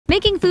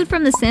Making food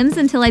from The Sims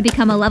until I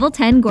become a level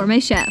 10 gourmet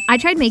chef. I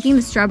tried making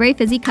the strawberry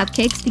fizzy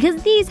cupcakes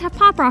because these have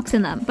pop rocks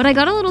in them, but I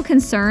got a little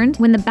concerned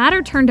when the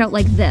batter turned out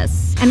like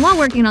this. And while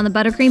working on the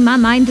buttercream, my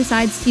mind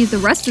decides to use the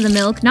rest of the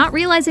milk, not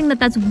realizing that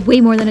that's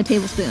way more than a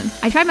tablespoon.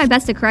 I tried my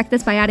best to correct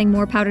this by adding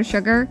more powdered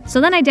sugar,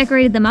 so then I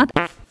decorated them up.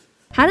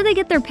 How did they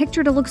get their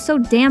picture to look so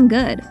damn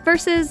good?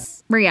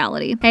 Versus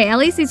reality. Hey, at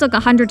least these look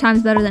 100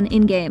 times better than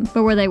in-game.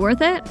 But were they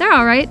worth it? They're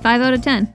alright, 5 out of 10.